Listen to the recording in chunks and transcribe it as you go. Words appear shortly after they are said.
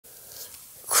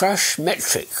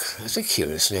Crushmetric. That's a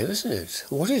curious name, isn't it?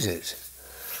 What is it?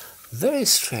 Very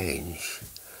strange.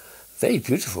 Very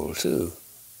beautiful too.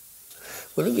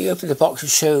 Well, let me open the box and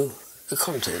show the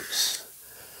contents.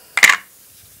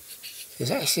 It's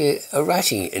actually a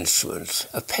writing instrument,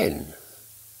 a pen.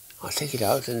 I'll take it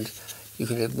out and you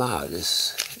can admire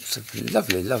this. It's a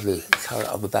lovely, lovely colour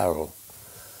of a barrel.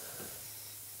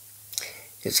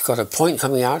 It's got a point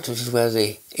coming out, which is where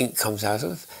the ink comes out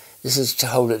of. This is to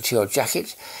hold it to your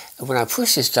jacket. And when I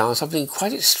push this down, something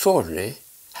quite extraordinary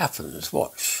happens.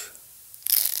 Watch.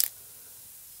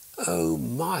 Oh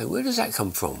my, where does that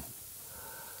come from?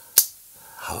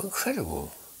 How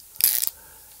incredible.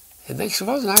 It makes a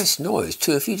rather nice noise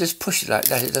too. If you just push it like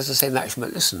that, it does the same action,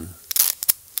 but listen.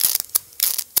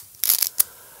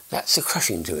 That's the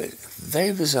crushing to it.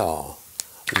 Very bizarre.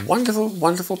 Wonderful,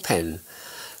 wonderful pen.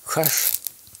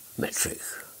 Crushmetric.